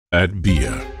At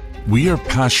BEEAH, we are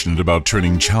passionate about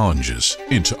turning challenges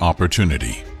into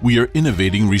opportunity. We are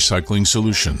innovating recycling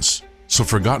solutions so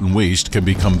forgotten waste can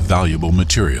become valuable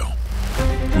material.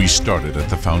 We started at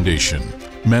the foundation,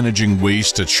 managing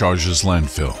waste at Sharjah's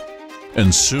landfill.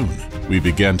 And soon, we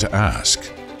began to ask,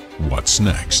 what's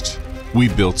next? We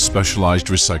built specialized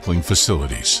recycling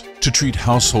facilities to treat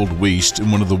household waste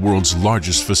in one of the world's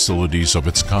largest facilities of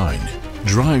its kind,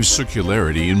 drive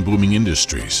circularity in booming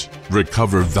industries,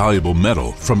 recover valuable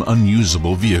metal from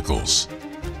unusable vehicles,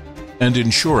 and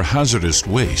ensure hazardous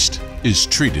waste is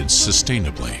treated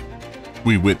sustainably.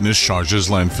 We witnessed Sharjah's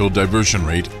landfill diversion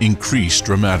rate increase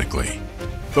dramatically.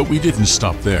 But we didn't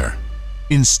stop there.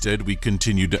 Instead, we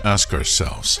continued to ask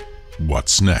ourselves,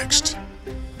 what's next?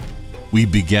 We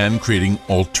began creating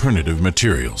alternative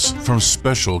materials from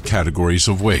special categories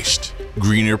of waste,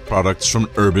 greener products from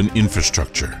urban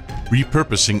infrastructure,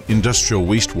 repurposing industrial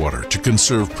wastewater to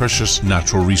conserve precious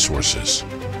natural resources,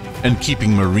 and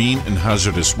keeping marine and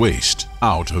hazardous waste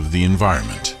out of the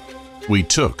environment. We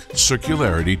took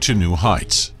circularity to new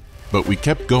heights, but we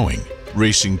kept going,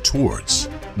 racing towards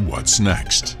what's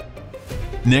next.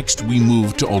 Next, we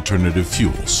moved to alternative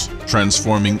fuels,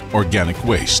 transforming organic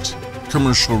waste,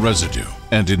 commercial residue,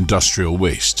 and industrial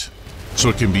waste, so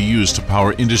it can be used to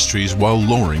power industries while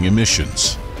lowering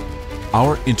emissions.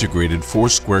 Our integrated 4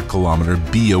 square kilometer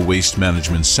BEEAH Waste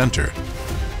Management Center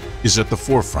is at the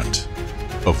forefront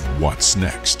of what's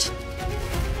next.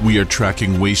 We are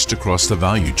tracking waste across the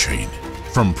value chain,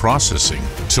 from processing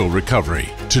till recovery,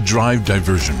 to drive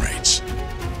diversion rates.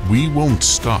 We won't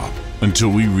stop until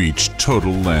we reach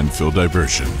total landfill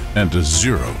diversion and a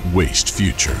zero waste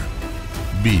future.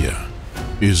 BEEAH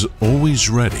is always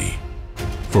ready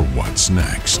for what's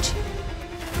next.